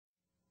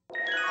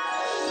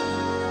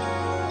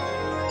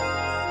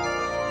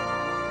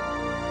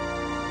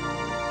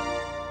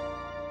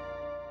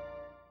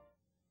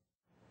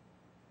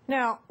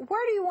Now,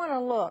 where do you want to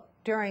look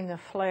during the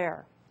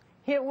flare?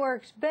 It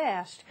works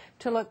best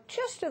to look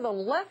just to the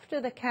left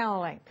of the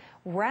cowling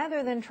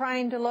rather than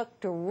trying to look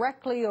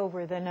directly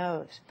over the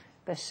nose.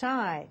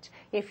 Besides,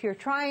 if you're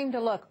trying to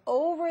look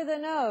over the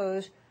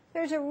nose,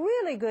 there's a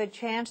really good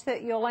chance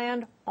that you'll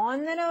land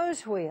on the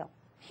nose wheel.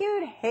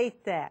 You'd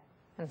hate that,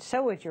 and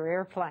so would your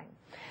airplane.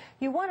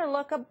 You want to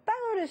look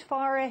about as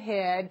far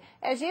ahead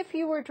as if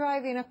you were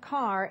driving a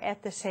car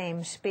at the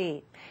same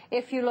speed.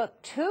 If you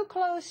look too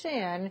close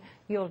in,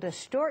 you'll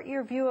distort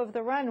your view of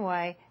the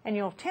runway and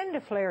you'll tend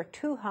to flare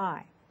too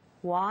high.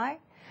 Why?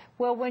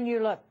 Well, when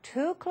you look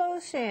too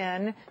close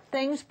in,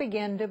 things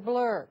begin to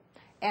blur.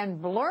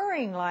 And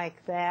blurring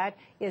like that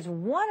is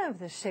one of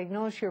the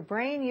signals your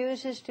brain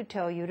uses to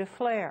tell you to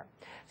flare.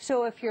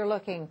 So if you're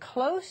looking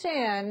close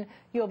in,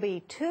 you'll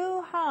be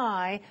too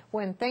high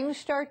when things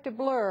start to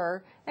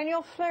blur, and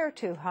you'll flare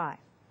too high.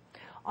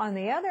 On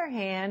the other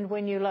hand,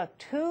 when you look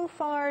too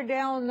far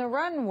down the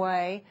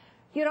runway,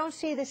 you don't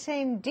see the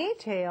same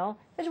detail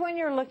as when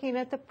you're looking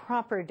at the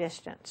proper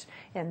distance.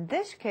 In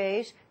this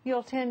case,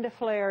 you'll tend to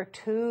flare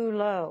too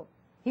low.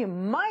 You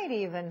might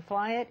even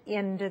fly it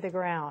into the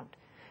ground.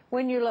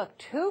 When you look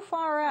too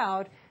far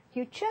out,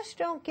 you just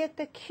don't get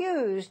the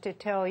cues to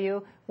tell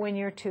you when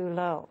you're too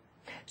low.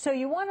 So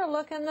you want to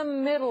look in the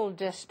middle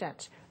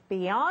distance,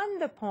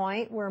 beyond the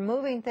point where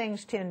moving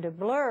things tend to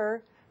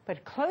blur,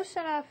 but close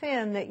enough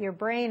in that your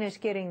brain is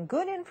getting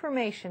good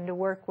information to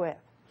work with.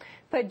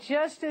 But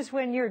just as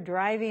when you're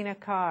driving a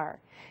car,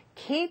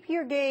 keep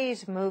your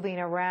gaze moving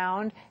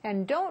around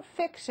and don't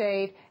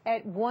fixate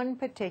at one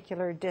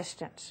particular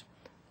distance.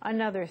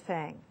 Another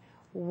thing,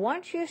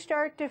 once you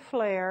start to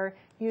flare,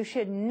 you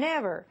should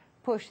never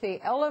push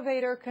the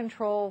elevator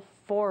control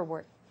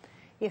forward.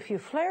 If you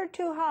flare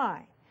too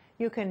high,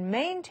 you can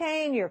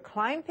maintain your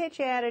climb pitch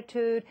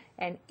attitude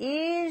and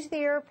ease the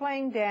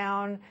airplane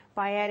down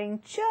by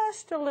adding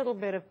just a little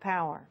bit of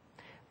power.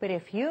 But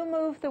if you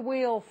move the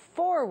wheel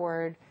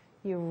forward,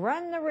 you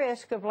run the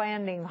risk of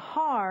landing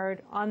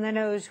hard on the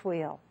nose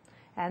wheel,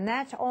 and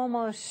that's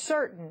almost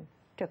certain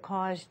to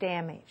cause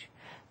damage.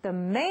 The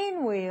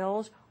main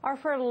wheels are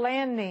for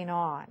landing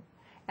on,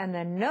 and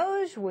the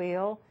nose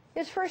wheel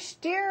is for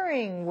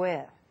steering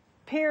with,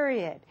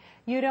 period.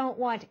 You don't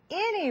want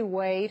any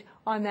weight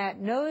on that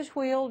nose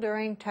wheel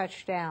during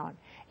touchdown.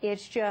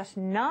 It's just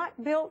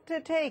not built to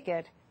take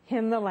it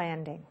in the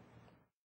landing.